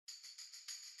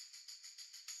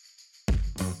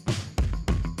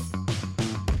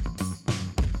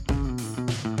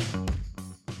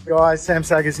guys, Sam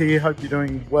Saggers here. Hope you're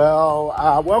doing well.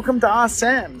 Welcome to Ask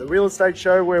Sam, the real estate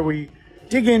show where we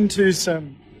dig into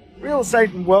some real estate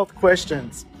and wealth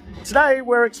questions. Today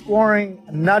we're exploring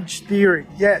nudge theory.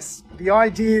 Yes, the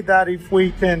idea that if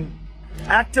we can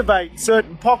activate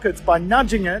certain pockets by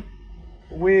nudging it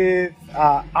with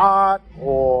art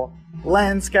or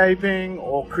landscaping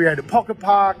or create a pocket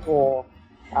park, or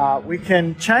we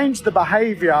can change the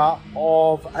behavior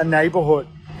of a neighborhood.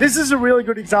 This is a really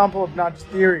good example of nudge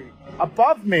theory.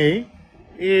 Above me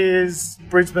is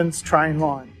Brisbane's train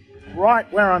line. Right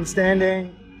where I'm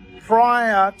standing,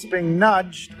 prior to being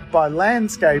nudged by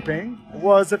landscaping,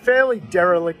 was a fairly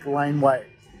derelict laneway.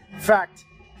 In fact,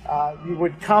 you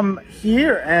would come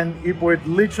here and it would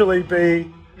literally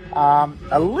be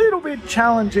a little bit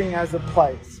challenging as a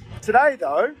place. Today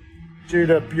though, due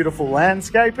to beautiful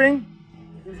landscaping,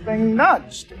 it's being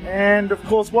nudged. And of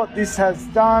course what this has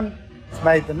done, it's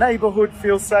made the neighbourhood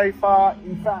feel safer.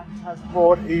 In fact, has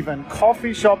brought even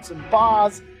coffee shops and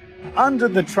bars under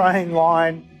the train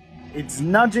line. It's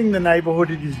nudging the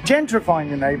neighbourhood, it is gentrifying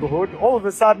the neighbourhood. All of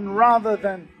a sudden, rather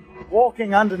than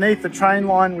walking underneath the train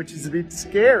line, which is a bit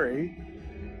scary,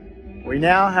 we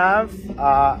now have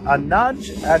a nudge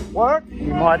at work.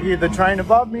 You might hear the train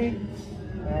above me.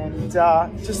 And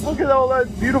just look at all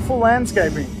that beautiful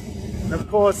landscaping. And of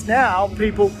course now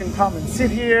people can come and sit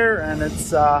here, and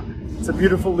it's a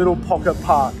beautiful little pocket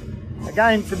park.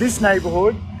 Again, for this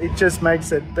neighbourhood, it just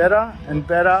makes it better and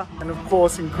better, and of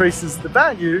course increases the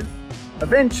value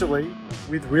eventually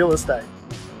with real estate.